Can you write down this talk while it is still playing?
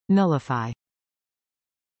Nullify.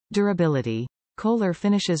 Durability. KOHLER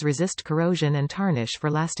finishes resist corrosion and tarnish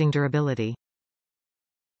for lasting durability.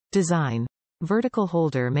 Design. Vertical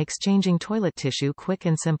holder makes changing toilet tissue quick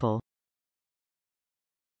and simple.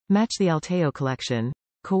 Match the ALTEO collection.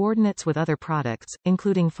 Coordinates with other products,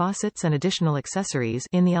 including faucets and additional accessories,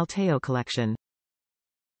 in the ALTEO collection.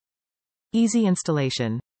 Easy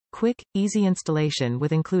installation. Quick, easy installation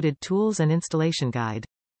with included tools and installation guide.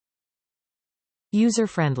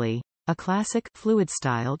 User-friendly. A classic, fluid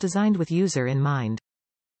style designed with user in mind.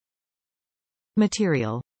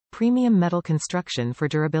 Material. Premium metal construction for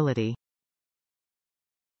durability.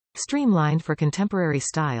 Streamlined for contemporary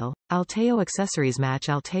style, ALTEO accessories match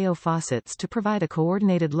ALTEO faucets to provide a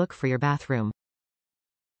coordinated look for your bathroom.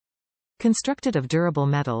 Constructed of durable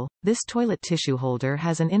metal, this toilet tissue holder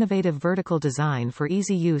has an innovative vertical design for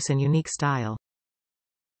easy use and unique style.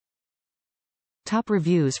 Top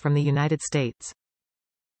reviews from the United States.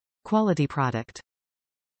 Quality product.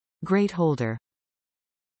 Great holder.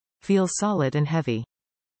 Feels solid and heavy.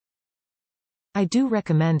 I do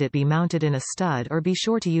recommend it be mounted in a stud or be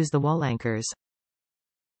sure to use the wall anchors.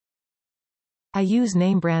 I use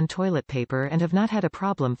name brand toilet paper and have not had a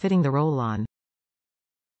problem fitting the roll-on.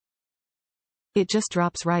 It just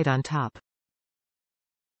drops right on top.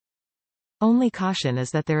 Only caution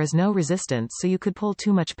is that there is no resistance, so you could pull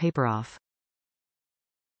too much paper off.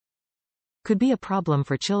 Could be a problem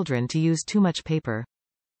for children to use too much paper.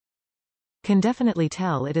 Can definitely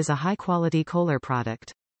tell it is a high-quality KOHLER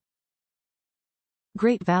product.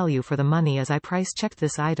 Great value for the money as I price checked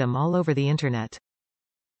this item all over the internet.